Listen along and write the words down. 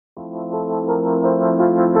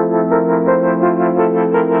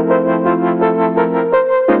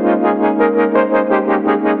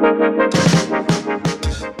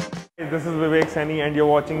This is Vivek Saini and you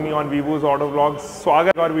watching me on वीवोज auto vlogs.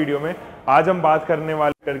 स्वागत है और video में। आज हम बात करने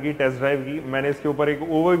वाले कार की टेस्ट ड्राइव की। मैंने इसके ऊपर एक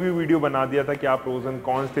ओवरव्यू वीडियो बना दिया था, क्या प्रोज एंड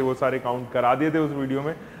कॉन्स थे वो सारे काउंट करा दिए थे उस वीडियो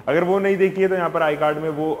में। अगर वो नहीं देखी है तो यहाँ पर आई कार्ड में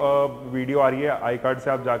वो वीडियो आ रही है, आई कार्ड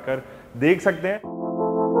से आप जाकर देख सकते हैं।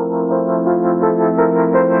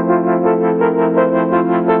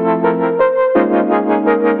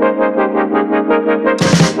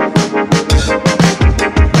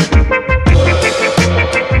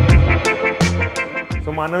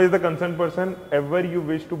 So Manav is the concerned person. Ever you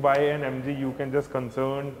wish to buy an MG, you can just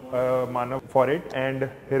concern Manav for it. And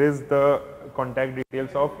here is the contact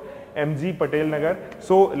details of MG Patel Nagar.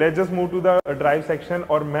 So let's just move to the drive section.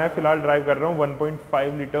 और मैं फिलहाल drive कर रहा हूँ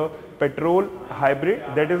 1.5 litre petrol hybrid,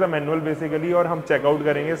 that is a manual basically. और हम checkout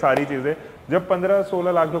करेंगे सारी चीज़ें। जब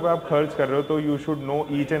 15-16 लाख रुपए आप खर्च कर रहे हो तो you should know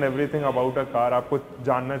each and everything about a car. आपको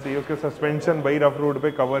जानना चाहिए उसके सस्पेंशन भाई रफ रोड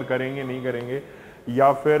पे कवर करेंगे नहीं करेंगे,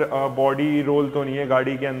 या फिर बॉडी रोल तो नहीं है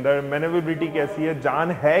गाड़ी के अंदर, मैनेवेबिलिटी कैसी है,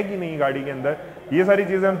 जान है कि नहीं गाड़ी के अंदर, ये सारी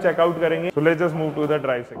चीजें हम चेकआउट करेंगे। So let's just move to the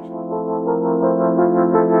drive section.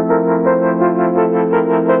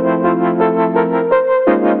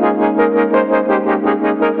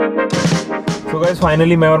 So guys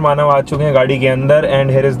finally मैं और मानव आ चुके हैं गाड़ी के अंदर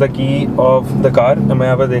and here is the key of the car. मैं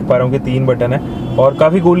यहाँ पर देख पा रहा हूँ कि 3 बटन है और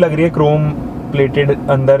काफ़ी कूल लग रही है। क्रोम प्लेटेड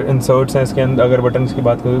अंदर इंसर्ट्स हैं इसके अंदर। अगर बटन्स की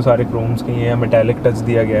बात करूँ तो सारे क्रोम्स के हैं, मेटालिक टच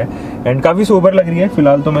दिया गया है एंड काफ़ी सोबर लग रही है।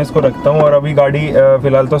 फिलहाल तो मैं इसको रखता हूँ। और अभी गाड़ी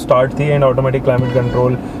फिलहाल तो स्टार्ट थी एंड ऑटोमेटिक क्लाइमेट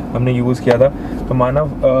कंट्रोल हमने यूज़ किया था। तो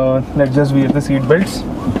मानव let's just wear the seat belts.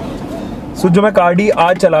 सो जो मैं गाड़ी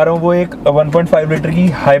आज चला रहा हूँ वो एक 1.5 लीटर की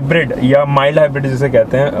हाइब्रिड या माइल्ड हाइब्रिड जिसे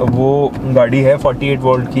कहते हैं वो गाड़ी है। 48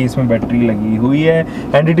 वोल्ट की इसमें बैटरी लगी हुई है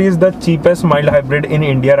and it is the cheapest mild hybrid in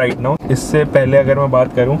India right now. इससे पहले अगर मैं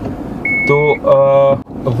बात करूँ तो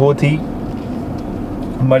वो थी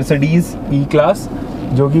मर्सिडीज़ ई क्लास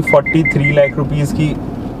जो कि 43 लाख रुपीज़ की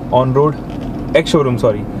ऑन रोड एक्स शोरूम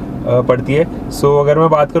पड़ती है। सो अगर मैं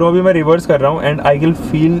बात करूँ अभी मैं रिवर्स कर रहा हूँ एंड आई विल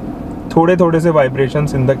फील थोड़े से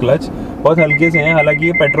वाइब्रेशंस इन द क्लच, बहुत हल्के से हैं। हालांकि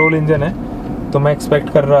ये पेट्रोल इंजन है तो मैं एक्सपेक्ट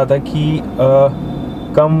कर रहा था कि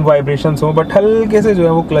कम वाइब्रेशंस हों, बट हल्के से जो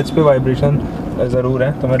है वो क्लच पे वाइब्रेशन ज़रूर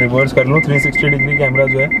है। तो मैं रिवर्स कर लूँ। 360 डिग्री कैमरा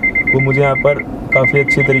जो है वो मुझे यहाँ पर काफ़ी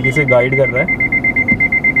अच्छी तरीके से गाइड कर रहा है।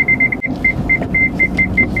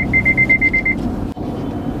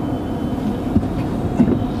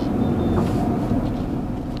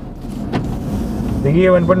 देखिए ये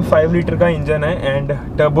 1.5 लीटर का इंजन है एंड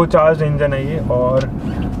टर्बो चार्ज इंजन है ये। और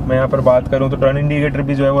मैं यहाँ पर बात करूँ तो टर्न इंडिकेटर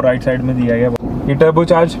भी जो है वो राइट साइड में दिया गया है। ये टर्बो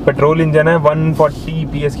चार्ज पेट्रोल इंजन है, 140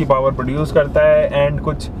 PS की पावर प्रोड्यूस करता है एंड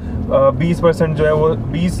कुछ 20% जो है वो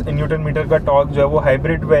 20 न्यूटन मीटर का टॉर्क जो है वो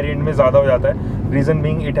हाइब्रिड वेरिएंट में ज़्यादा हो जाता है। Reason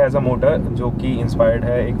being it has a motor जो कि इंस्पायर्ड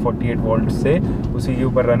है एक 48 वोल्ट से, उसी के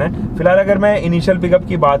ऊपर रन है। फिलहाल अगर मैं इनिशियल पिकअप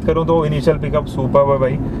की बात करूँ तो इनिशियल पिकअप सुपर है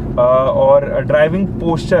भाई। और ड्राइविंग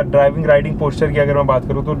पोस्चर, राइडिंग पोस्चर की अगर मैं बात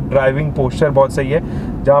करूँ तो ड्राइविंग पोस्चर बहुत सही है।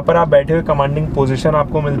 जहाँ पर आप बैठे हुए कमांडिंग पोजीशन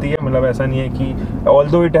आपको मिलती है। मतलब ऐसा नहीं है कि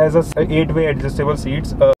although it has 8 way adjustable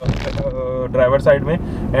seats driver side में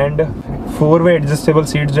एंड 4 वे एडजस्टेबल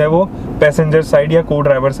सीट जो है वो पैसेंजर साइड या को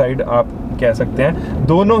ड्राइवर साइड आप कह सकते हैं।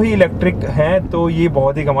 दोनों ही इलेक्ट्रिक हैं तो ये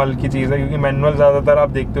बहुत ही कमाल की चीज़ है, क्योंकि मैनुअल ज़्यादातर आप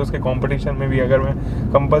देखते हो उसके कंपटीशन में भी। अगर मैं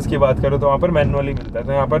कंपास की बात करूँ तो वहाँ पर मैनुअल ही मिलता है,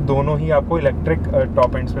 तो यहाँ पर दोनों ही आपको इलेक्ट्रिक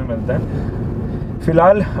टॉप एंड्स में मिलता है।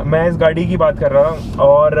 फिलहाल मैं इस गाड़ी की बात कर रहा हूँ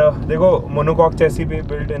और देखो मोनोकॉक चैसी पे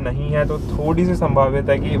बिल्ड नहीं है तो थोड़ी सी संभावित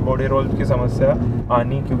है कि बॉडी रोल की समस्या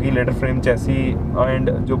आनी, क्योंकि लेटर फ्रेम चैसी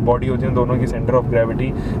एंड जो बॉडी होती है दोनों की सेंटर ऑफ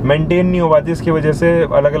ग्रेविटी मेंटेन नहीं हो पाती। इसकी वजह से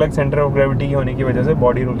अलग अलग सेंटर ऑफ ग्रेविटी होने की वजह से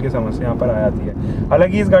बॉडी रोल की समस्या यहाँ पर आ जाती है।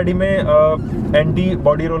 हालांकि इस गाड़ी में एंटी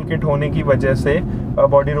बॉडी रोल किट होने की वजह से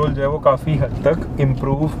बॉडी रोल जो है वो काफ़ी हद तक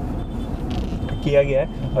इम्प्रूव किया गया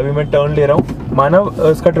है। अभी मैं टर्न ले रहा हूँ। मानव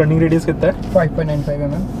इसका टर्निंग रेडियस कितना है? 5.95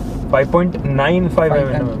 mm। 5.95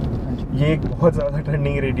 mm। ये एक बहुत ज़्यादा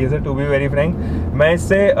टर्निंग रेडियस है टू बी वेरी फ्रैंक। मैं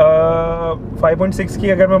इससे 5.6 की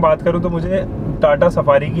अगर मैं बात करूँ तो मुझे टाटा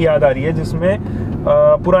सफारी की याद आ रही है, जिसमें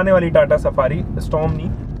पुराने वाली टाटा सफारी स्टॉर्म नहीं,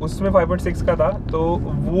 उसमें 5.6 का था तो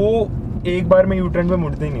वो एक बार में यूटर्न पे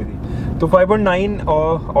मुड़ती ही नहीं थी। तो 5.9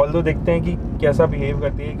 ऑल्दो देखते हैं कि कैसा बिहेव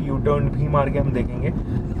करती है। कि यूटर्न भी मार के हम देखेंगे।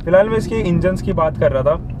 फिलहाल मैं इसके इंजन्स की बात कर रहा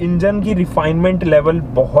था। इंजन की रिफाइनमेंट लेवल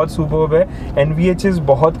बहुत सुपर्ब है। NVH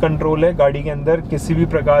बहुत कंट्रोल है गाड़ी के अंदर। किसी भी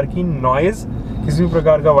प्रकार की नॉइज़, किसी भी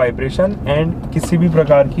प्रकार का वाइब्रेशन एंड किसी भी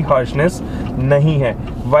प्रकार की हार्शनेस नहीं है।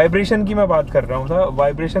 वाइब्रेशन की मैं बात कर रहा हूँ था।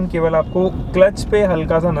 वाइब्रेशन केवल आपको क्लच पे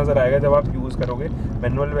हल्का सा नज़र आएगा जब आप यूज़ करोगे।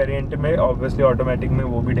 मैनुअल वेरिएंट में ऑब्वियसली ऑटोमेटिक में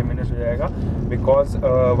वो भी डिमिनिश हो जाएगा, बिकॉज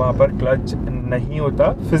वहाँ पर क्लच नहीं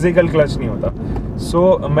होता, फिजिकल क्लच नहीं होता।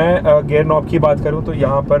 सो मैं गियर नॉब की बात करूँ तो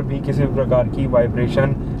यहाँ पर भी किसी भी प्रकार की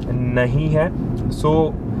वाइब्रेशन नहीं है। सो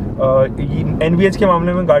NVH के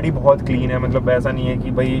मामले में गाड़ी बहुत क्लीन है, मतलब ऐसा नहीं है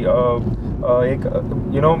कि भाई एक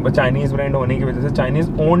चाइनीज़ ब्रांड होने की वजह से, चाइनीज़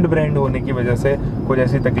ओन्ड ब्रांड होने की वजह से कुछ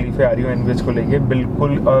ऐसी तकलीफें आ रही हो NVH को लेके।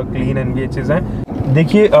 बिल्कुल क्लीन NVHs हैं।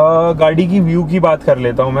 देखिए गाड़ी की व्यू की बात कर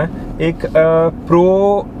लेता हूँ मैं। एक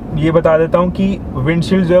प्रो ये बता देता हूँ कि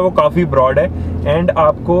विंडशील्ड जो है वो काफ़ी ब्रॉड है एंड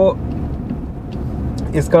आपको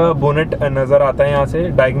इसका बोनेट नज़र आता है, यहाँ से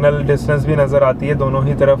डायगोनल डिस्टेंस भी नज़र आती है दोनों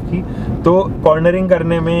ही तरफ की, तो कॉर्नरिंग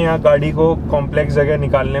करने में या गाड़ी को कॉम्प्लेक्स जगह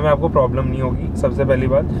निकालने में आपको प्रॉब्लम नहीं होगी। सबसे पहली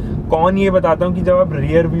बात। कौन ये बताता हूँ कि जब आप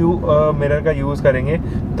रियर व्यू मिरर का यूज़ करेंगे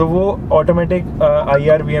तो वो ऑटोमेटिक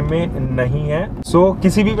IRVM में नहीं है। सो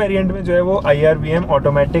किसी भी वेरिएंट में जो है वो IRVM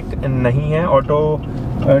ऑटोमेटिक नहीं है, ऑटो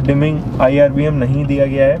डिमिंग IRVM नहीं दिया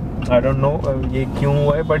गया है। आई डोंट नो ये क्यों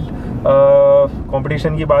हुआ है, बट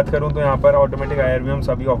कंपटीशन की बात करूं तो यहाँ पर ऑटोमेटिक IRVM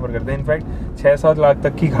सभी ऑफर करते हैं। इनफैक्ट 6-7 लाख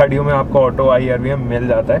तक की गाड़ियों में आपको ऑटो IRVM मिल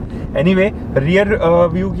जाता है। एनीवे, रियर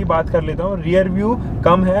व्यू की बात कर लेता हूँ। रियर व्यू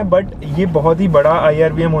कम है, बट ये बहुत ही बड़ा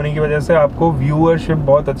IRVM होने की वजह से आपको व्यूअरशिप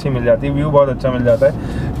बहुत अच्छी मिल जाती है, व्यू बहुत अच्छा मिल जाता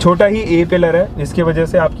है। छोटा ही A पिलर है, इसकी वजह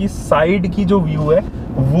से आपकी साइड की जो व्यू है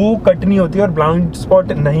वो कट नहीं होती और ब्लाइंड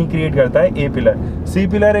स्पॉट नहीं क्रिएट करता है A पिलर। C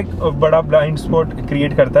पिलर एक बड़ा ब्लाइंड स्पॉट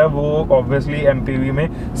क्रिएट करता है, वो ऑब्वियसली MPV में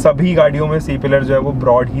सभी गाड़ियों में C पिलर जो है वो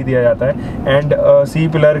ब्रॉड ही दिया जाता है एंड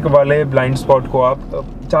C पिलर वाले ब्लाइंड स्पॉट को आप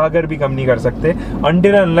चाहकर भी कम नहीं कर सकते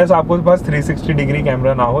अनटिल अनलेस आपको पास 360 डिग्री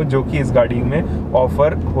कैमरा ना हो, जो कि इस गाड़ी में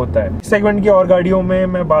ऑफर होता है। इस सेगमेंट की और गाड़ियों में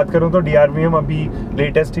मैं बात करूं तो DRVM अभी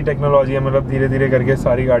लेटेस्ट ही टेक्नोलॉजी है, मतलब धीरे धीरे करके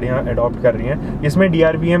सारी गाड़ियां अडॉप्ट कर रही हैं। इसमें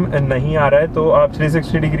DRVM नहीं आ रहा है, तो आप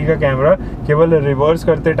 360 डिग्री का कैमरा केवल रिवर्स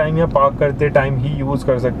करते टाइम या पार्क करते टाइम ही यूज़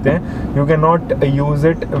कर सकते हैं। You can not use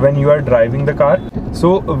it when you are driving the car.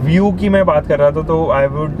 So view की मैं बात कर रहा था, तो I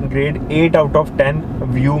would grade 8 out of 10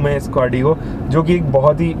 view में इस गाड़ी को, जो कि एक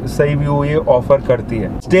बहुत ही सही व्यू ये ऑफर करती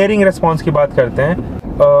है। स्टीयरिंग रिस्पॉन्स की बात करते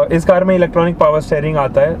हैं। इस कार में इलेक्ट्रॉनिक पावर स्टीयरिंग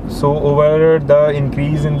आता है। So over the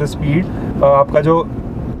increase in the speed आपका जो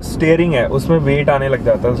स्टीयरिंग है उसमें वेट आने लग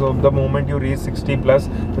जाता है। So the moment you reach 60+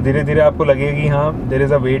 तो धीरे धीरे आपको लगेगा कि हाँ there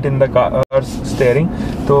is a wait in the car steering.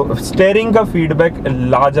 तो स्टीयरिंग का फीडबैक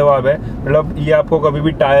लाजवाब है, मतलब ये आपको कभी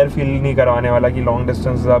भी टायर फील नहीं करवाने वाला कि लॉन्ग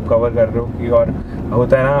डिस्टेंस आप कवर कर रहे हो कि, और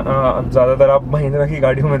होता है ना ज़्यादातर आप महिंद्रा की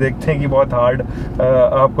गाड़ियों में देखते हैं कि बहुत हार्ड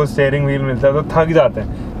आपको स्टीयरिंग व्हील मिलता है तो थक जाते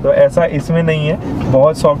हैं, तो ऐसा इसमें नहीं है।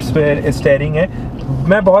 बहुत सॉफ्ट स्टीयरिंग है।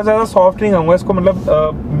 मैं बहुत ज़्यादा सॉफ्ट नहीं कहूँगा इसको,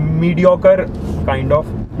 मतलब मीडियोकर काइंड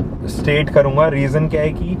ऑफ स्टेट करूँगा। रीज़न क्या है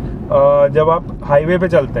कि जब आप हाईवे पे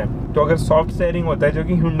चलते हैं तो अगर सॉफ्ट स्टीयरिंग होता है, जो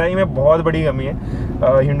कि Hyundai में बहुत बड़ी कमी है,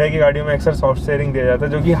 Hyundai की गाड़ियों में अक्सर सॉफ्ट स्टीयरिंग दिया जाता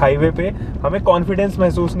है, जो कि हाईवे पे हमें कॉन्फिडेंस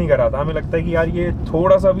महसूस नहीं कराता। हमें लगता है कि यार ये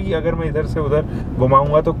थोड़ा सा भी अगर मैं इधर से उधर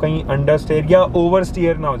घुमाऊंगा तो कहीं अंडर स्टीयर या ओवर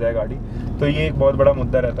स्टीयर ना हो जाए गाड़ी, तो ये एक बहुत बड़ा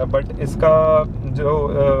मुद्दा रहता है। बट इसका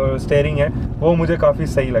जो स्टीयरिंग है वो मुझे काफ़ी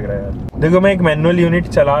सही लग रहा है। देखो मैं एक मैनुअल यूनिट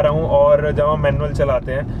चला रहा हूँ, और जब हम मैनुअल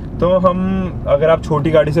चलाते हैं तो हम, अगर आप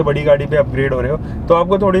छोटी गाड़ी से बड़ी गाड़ी पे अपग्रेड हो रहे हो तो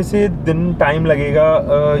आपको थोड़ी सी दिन टाइम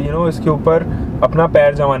लगेगा इसके ऊपर अपना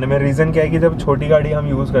पैर जमाने में। रीज़न क्या है कि जब छोटी गाड़ी हम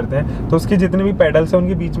यूज़ करते हैं तो उसके जितने भी पेडल्स हैं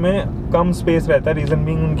उनके बीच में कम स्पेस रहता है। रीज़न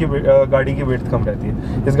बीइंग उनकी गाड़ी की विड्थ कम रहती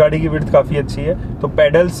है। इस गाड़ी की विड्थ काफ़ी अच्छी है, तो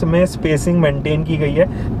पेडल्स में स्पेसिंग मेंटेन की गई है,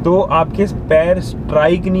 तो आपके पैर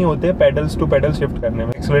स्ट्राइक नहीं होते पेडल्स टू पेडल शिफ्ट करने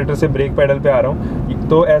में। एक्सीलरेटर से ब्रेक पेडल पे आ रहा हूँ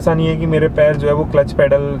तो ऐसा नहीं है कि मेरे पैर जो है वो क्लच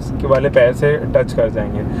पेडल वाले पैर से टच कर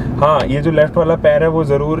जाएंगे। हाँ, ये जो लेफ्ट वाला पैर है वो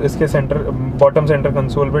ज़रूर इसके बॉटम सेंटर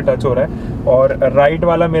कंसोल पे टच हो रहा है, और राइट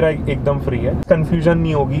वाला मेरा एकदम फ्री है। कंफ्यूजन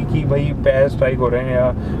नहीं होगी कि भाई पैर स्ट्राइक हो रहे हैं,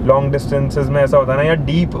 या लॉन्ग डिस्टेंसेस में ऐसा होता है ना, या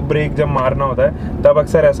डीप ब्रेक जब मारना होता है तब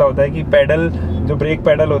अक्सर ऐसा होता है कि पेडल, जो ब्रेक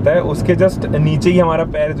पेडल होता है उसके जस्ट नीचे ही हमारा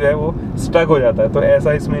पैर जो है वो स्टक हो जाता है। तो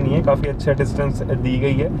ऐसा इसमें नहीं है, काफ़ी अच्छा डिस्टेंस दी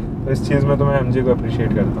गई है, तो इस चीज़ में तो मैं MG को अप्रिशिएट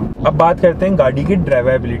करता हूँ। अब बात करते हैं गाड़ी की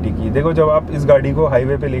ड्राइवेबिलिटी की। देखो जब आप इस गाड़ी को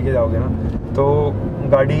हाईवे पे लेके जाओगे ना, तो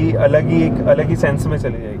गाड़ी एक अलग ही सेंस में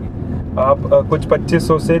चली जाएगी। आप कुछ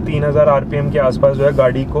 2500 से 3000 RPM के आसपास जो है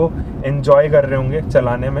गाड़ी को एंजॉय कर रहे होंगे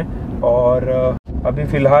चलाने में। और अभी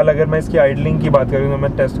फ़िलहाल अगर मैं इसकी आइडलिंग की बात करूँ तो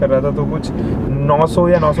मैं टेस्ट कर रहा था तो कुछ 900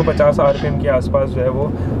 या 950 RPM के आसपास जो है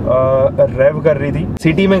वो रेव कर रही थी।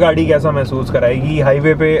 सिटी में गाड़ी कैसा महसूस कराएगी,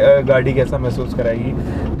 हाईवे पे गाड़ी कैसा महसूस कराएगी।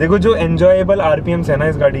 देखो जो एन्जॉयबल RPMs है ना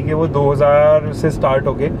इस गाड़ी के, वो 2000 से स्टार्ट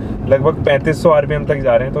होके लगभग 3500 RPM तक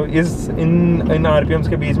जा रहे हैं। तो इन RPMs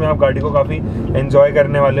के बीच में आप गाड़ी को काफ़ी एन्जॉय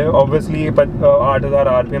करने वाले हो। ऑब्वियसली 8000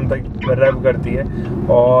 RPM तक रेव करती है,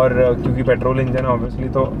 और क्योंकि पेट्रोल इंजन है ऑब्वियसली,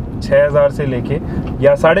 तो 6000 से लेके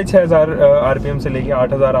या 6500 RPM से लेके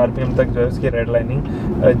 8000 RPM तक जो है इसकी रेड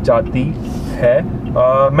लाइनिंग जाती है।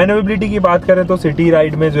 मैन्युअबिलिटी की बात करें तो सिटी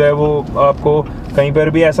राइड में जो है वो आपको कहीं पर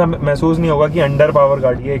भी ऐसा महसूस नहीं होगा कि अंडर पावर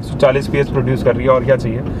गाड़ी है, 140 PS प्रोड्यूस कर रही है और क्या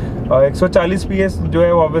चाहिए। 140 PS जो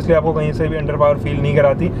है वो ऑब्वियसली आपको कहीं से भी अंडर पावर फील नहीं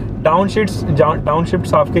कराती।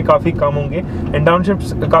 डाउनशिफ्ट्स आपके काफ़ी कम होंगे, एंड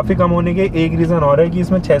डाउनशिफ्ट्स काफ़ी कम होने के एक रीज़न और है कि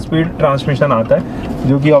इसमें 6 स्पीड ट्रांसमिशन आता है,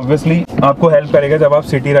 जो कि ऑब्वियसली आपको हेल्प करेगा जब आप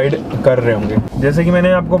सिटी राइड कर रहे होंगे। जैसे कि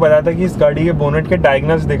मैंने आपको बताया था कि इस गाड़ी के बोनेट के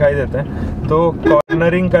डायगनल्स दिखाई देते हैं, तो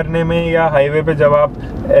कॉर्नरिंग करने में या हाईवे पे जब आप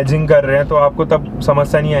एजिंग कर रहे हैं तो आपको तब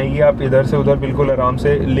समस्या नहीं आएगी, आप इधर से उधर बिल्कुल आराम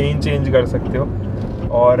से लेन चेंज कर सकते हो।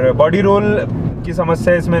 और बॉडी रोल की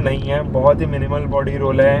समस्या इसमें नहीं है, बहुत ही मिनिमल बॉडी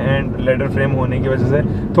रोल है, एंड लेदर फ्रेम होने की वजह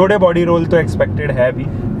से थोड़े बॉडी रोल तो एक्सपेक्टेड है भी,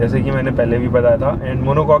 जैसे कि मैंने पहले भी बताया था। एंड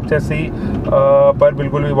मोनोकॉक चैसी पर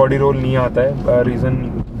बिल्कुल भी बॉडी रोल नहीं आता है, रीज़न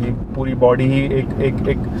भी पूरी बॉडी ही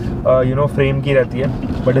एक फ्रेम की रहती है,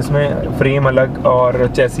 बट इसमें फ्रेम अलग और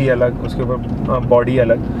चैसी अलग, उसके ऊपर बॉडी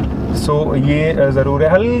अलग। सो ये ज़रूर है,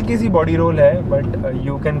 हल्की सी बॉडी रोल है, but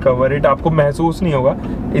you can cover it, आपको महसूस नहीं होगा,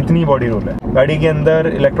 इतनी बॉडी रोल है। गाड़ी के अंदर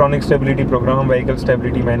electronic stability program, vehicle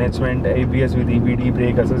stability management, ABS with EBD,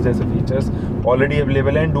 brake assist जैसे फीचर्स ऑलरेडी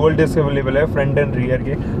अवेलेबल हैं। डुअल डिस्क अवेलेबल है फ्रंट एंड रियर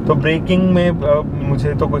के, तो ब्रेकिंग में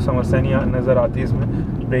मुझे तो कोई समस्या नहीं नज़र आती, इसमें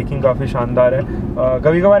ब्रेकिंग काफ़ी शानदार है।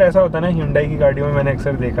 कभी कभार ऐसा होता है ना Hyundai की गाड़ियों में, मैंने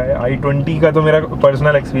अक्सर देखा है, i20 का तो मेरा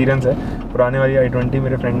पर्सनल एक्सपीरियंस है, पुराने वाली i20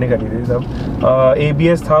 मेरे फ्रेंड ने खरीदी थी सब,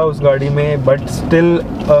 ABS था उस गाड़ी में, बट स्टिल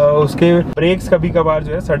उसके ब्रेक्स कभी कभार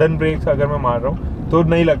जो है सडन ब्रेक्स अगर मैं मार रहा हूँ तो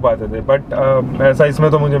नहीं लग पाते थे, बट ऐसा इसमें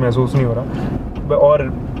तो मुझे महसूस नहीं हो रहा।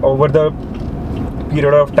 और over the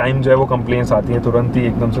period of time जो है वो कंप्लेंट्स आती है, तुरंत ही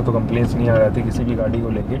एकदम से तो कंप्लेंट्स नहीं आ जाती किसी भी गाड़ी को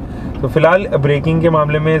लेके। तो फिलहाल ब्रेकिंग के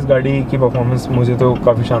मामले में इस गाड़ी की परफॉर्मेंस मुझे तो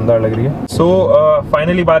काफ़ी शानदार लग रही है। सो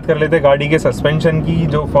फाइनली बात कर लेते हैं गाड़ी के सस्पेंशन की।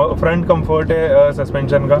 जो फ्रंट कंफर्ट है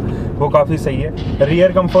सस्पेंशन का वो काफ़ी सही है,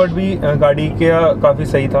 रियर कंफर्ट भी गाड़ी का काफ़ी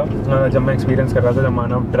सही था जब मैं एक्सपीरियंस कर रहा था, जब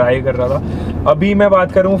मानव ड्राइव कर रहा था। अभी मैं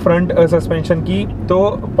बात करूँ फ्रंट सस्पेंशन की, तो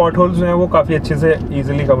पॉट होल्स जो हैं वो काफ़ी अच्छे से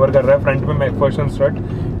ईजिली कवर कर रहा है। फ्रंट में मैकफर्सन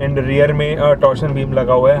स्ट्रट एंड रियर में टॉर्शन बीम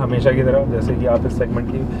लगा हुआ है हमेशा की तरह, जैसे कि आप इस सेगमेंट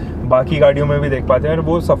की बाकी गाड़ियों में भी देख पाते हैं, और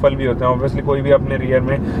वो सफल भी होते हैं। ऑब्वियसली कोई भी अपने रियर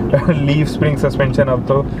में लीफ स्प्रिंग सस्पेंशन अब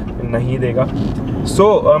तो नहीं देगा।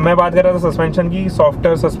 सो मैं बात कर रहा था सस्पेंशन की,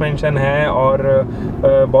 सॉफ्टवेयर सस्पेंशन है, और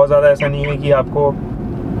बहुत ज़्यादा ऐसा नहीं है कि आपको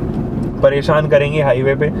परेशान करेंगे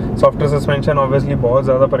हाईवे पे। सॉफ्टवेयर सस्पेंशन ऑब्वियसली बहुत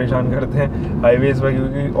ज़्यादा परेशान करते हैं हाईवेज़ पर,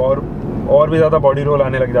 क्योंकि और भी ज़्यादा बॉडी रोल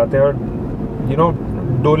आने लग जाते हैं, और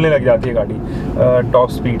डोलने लग जाती है गाड़ी टॉप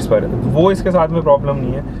स्पीड्स पर। वो इसके साथ में प्रॉब्लम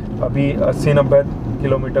नहीं है। अभी 80-90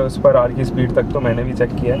 किलोमीटर्स पर आवर की स्पीड तक तो मैंने भी चेक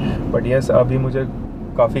किया है, बट यस अभी मुझे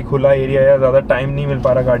काफ़ी खुला एरिया है, ज़्यादा टाइम नहीं मिल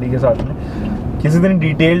पा रहा गाड़ी के साथ में। किसी दिन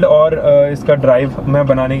डिटेल्ड और इसका ड्राइव मैं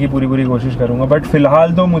बनाने की पूरी कोशिश करूँगा, बट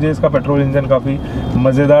फिलहाल तो मुझे इसका पेट्रोल इंजन काफ़ी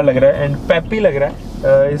मज़ेदार लग रहा है एंड पेपी लग रहा है।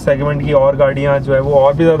 इस सेगमेंट की और गाड़ियाँ जो है वो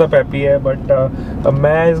और भी ज़्यादा पेपी है, बट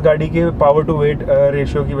मैं इस गाड़ी के पावर टू वेट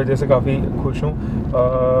रेशियो की वजह से काफ़ी खुश हूँ।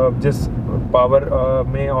 जिस पावर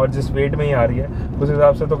में और जिस वेट में ही आ रही है उस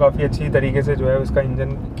हिसाब से तो काफ़ी अच्छी तरीके से जो है उसका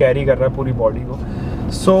इंजन कैरी कर रहा है पूरी बॉडी को।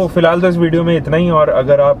 सो फिलहाल तो इस वीडियो में इतना ही, और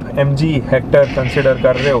अगर आप MG हेक्टर कंसिडर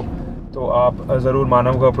कर रहे हो तो आप ज़रूर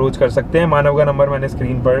मानव को अप्रोच कर सकते हैं। मानव का नंबर मैंने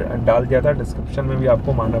स्क्रीन पर डाल दिया था, डिस्क्रिप्शन में भी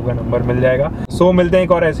आपको मानव का नंबर मिल जाएगा। सो मिलते हैं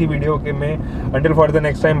एक और ऐसी वीडियो के में। Until for the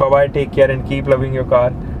next time, bye bye, take care and keep loving your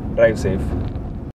car, drive safe.